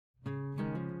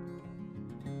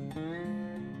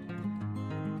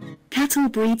cattle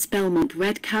breeds Belmont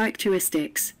Red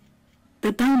characteristics.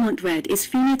 The Belmont Red is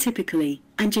phenotypically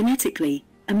and genetically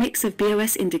a mix of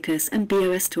Bos indicus and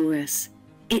Bos taurus.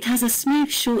 It has a smooth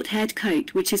short-haired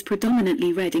coat which is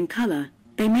predominantly red in color.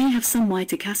 They may have some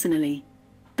white occasionally.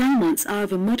 Belmonts are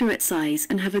of a moderate size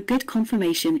and have a good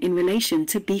conformation in relation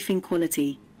to beefing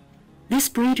quality. This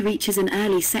breed reaches an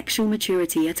early sexual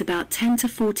maturity at about 10 to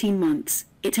 14 months.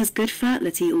 It has good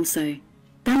fertility also.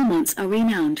 Belmonts are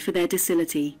renowned for their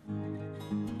docility.